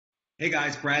Hey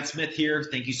guys, Brad Smith here.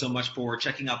 Thank you so much for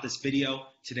checking out this video.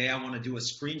 Today I want to do a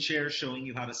screen share showing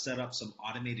you how to set up some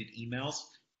automated emails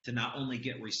to not only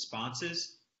get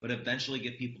responses, but eventually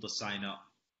get people to sign up.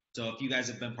 So if you guys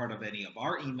have been part of any of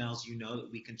our emails, you know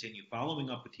that we continue following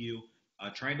up with you,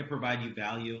 trying to provide you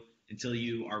value until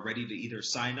you are ready to either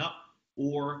sign up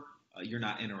or you're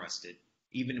not interested.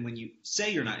 Even when you say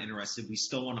you're not interested, we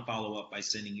still want to follow up by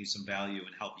sending you some value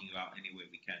and helping you out any way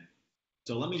we can.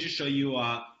 So let me just show you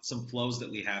some flows that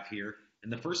we have here.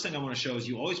 And the first thing I want to show is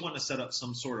you always want to set up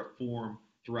some sort of form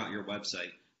throughout your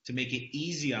website to make it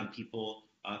easy on people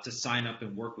to sign up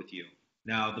and work with you.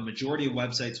 Now, the majority of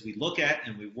websites we look at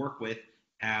and we work with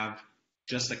have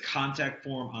just a contact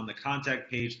form on the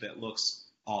contact page that looks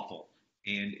awful.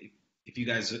 And if you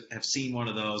guys have seen one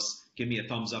of those, give me a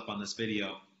thumbs up on this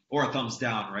video or a thumbs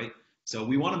down, right? So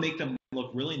we want to make them look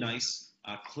really nice,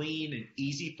 clean, and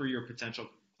easy for your potential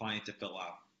client to fill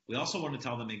out. We also want to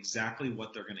tell them exactly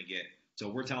what they're going to get. So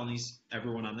we're telling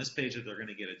everyone on this page that they're going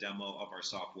to get a demo of our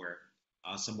software,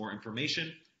 some more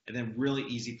information, and then really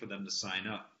easy for them to sign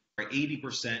up.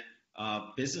 80%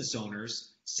 of business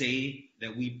owners say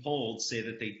that we polled say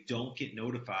that they don't get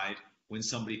notified when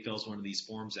somebody fills one of these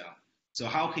forms out. So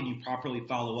how can you properly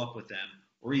follow up with them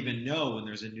or even know when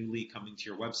there's a new lead coming to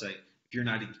your website if you're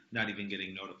not even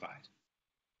getting notified?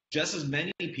 Just as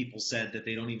many people said that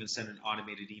they don't even send an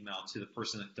automated email to the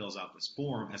person that fills out this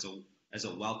form as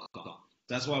a welcome.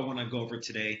 That's why I want to go over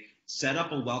today. Set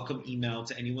up a welcome email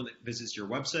to anyone that visits your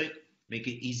website. Make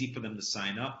it easy for them to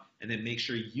sign up, and then make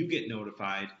sure you get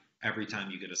notified every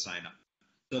time you get a sign up.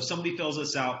 So if somebody fills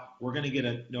this out, we're going to get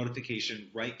a notification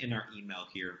right in our email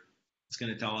here. It's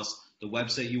going to tell us the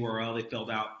website URL they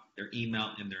filled out, their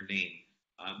email, and their name.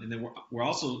 And then we'll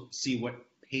also see what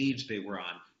page they were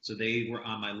on. So they were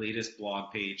on my latest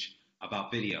blog page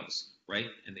about videos, right?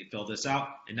 And they filled this out,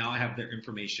 and now I have their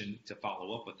information to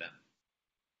follow up with them.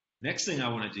 Next thing I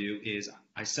want to do is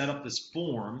I set up this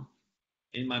form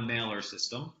in my mailer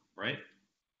system, right?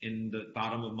 In the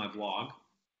bottom of my blog.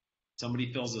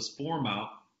 Somebody fills this form out,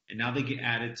 and now they get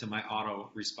added to my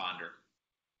autoresponder.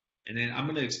 And then I'm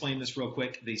going to explain this real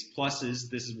quick. These pluses,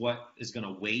 this is what is going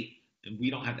to wait, and we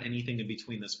don't have anything in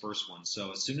between this first one.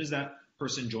 So as soon as that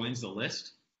person joins the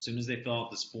list, as soon as they fill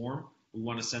out this form, we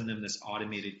want to send them this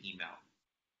automated email.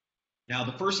 Now,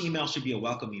 the first email should be a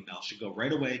welcome email. It should go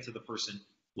right away to the person,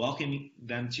 welcoming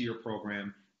them to your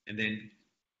program, and then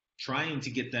trying to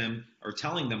get them or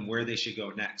telling them where they should go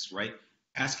next, right?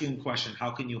 Asking a question, how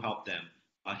can you help them?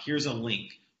 Here's a link.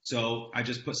 So I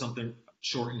just put something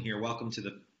short in here. Welcome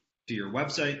to your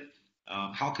website.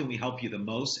 How can we help you the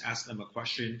most? Ask them a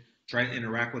question. Try to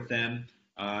interact with them,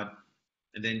 and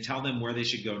then tell them where they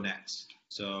should go next.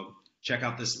 So check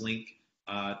out this link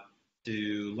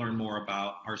to learn more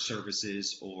about our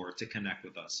services or to connect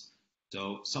with us.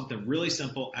 So something really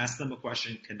simple, ask them a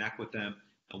question, connect with them,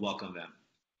 and welcome them.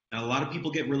 Now, a lot of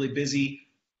people get really busy.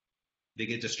 They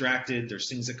get distracted. There's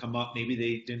things that come up. Maybe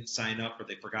they didn't sign up or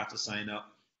they forgot to sign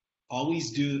up.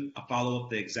 Always do a follow-up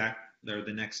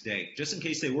the next day, just in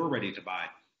case they were ready to buy.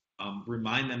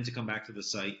 Remind them to come back to the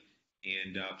site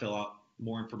and fill out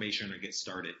more information or get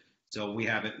started. So we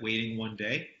have it waiting one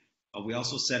day. We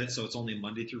also set it so it's only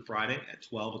Monday through Friday at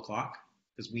 12 o'clock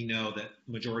because we know that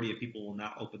the majority of people will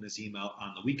not open this email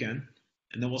on the weekend.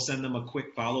 And then we'll send them a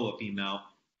quick follow-up email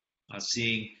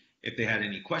seeing if they had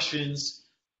any questions,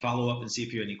 follow up and see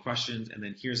if you have any questions, and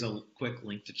then here's a quick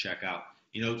link to check out.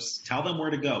 Tell them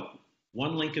where to go.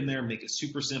 One link in there, make it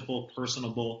super simple,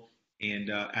 personable, and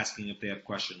asking if they have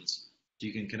questions so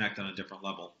you can connect on a different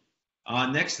level.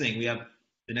 Next thing, we have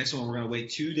the next one. We're going to wait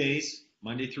 2 days,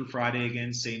 Monday through Friday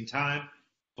again, same time,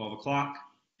 12 o'clock.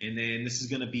 And then this is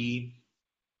going to be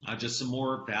just some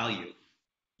more value.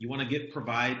 You want to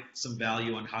provide some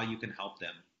value on how you can help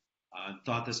them.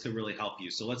 Thought this could really help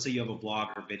you. So let's say you have a blog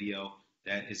or video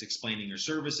that is explaining your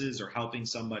services or helping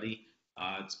somebody.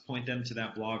 Point them to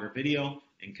that blog or video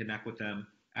and connect with them.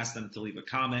 Ask them to leave a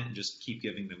comment and just keep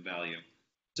giving them value.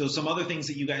 So some other things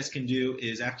that you guys can do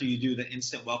is after you do the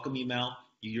instant welcome email,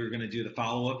 you're going to do the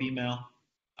follow-up email.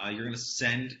 You're going to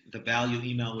send the value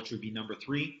email, which would be number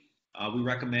 3. We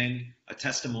recommend a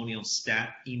testimonial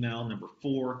stat email, number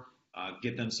 4.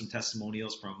 Give them some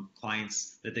testimonials from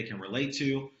clients that they can relate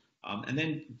to. And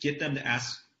then get them to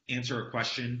answer a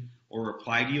question or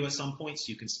reply to you at some point so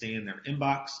you can stay in their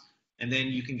inbox. And then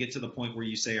you can get to the point where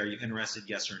you say, are you interested,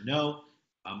 yes or no?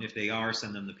 If they are,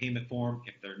 send them the payment form.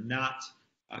 If they're not,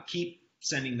 keep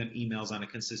sending them emails on a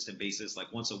consistent basis,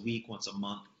 like once a week, once a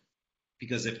month.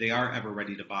 Because if they are ever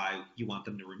ready to buy, you want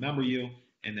them to remember you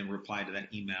and then reply to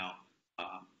that email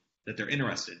that they're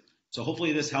interested. So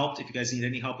hopefully this helped. If you guys need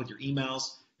any help with your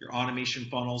emails, your automation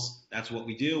funnels, that's what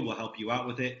we do. We'll help you out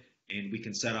with it, and we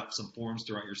can set up some forms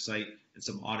throughout your site and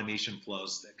some automation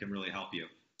flows that can really help you.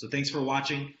 So thanks for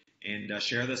watching, and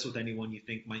share this with anyone you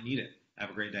think might need it. Have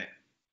a great day.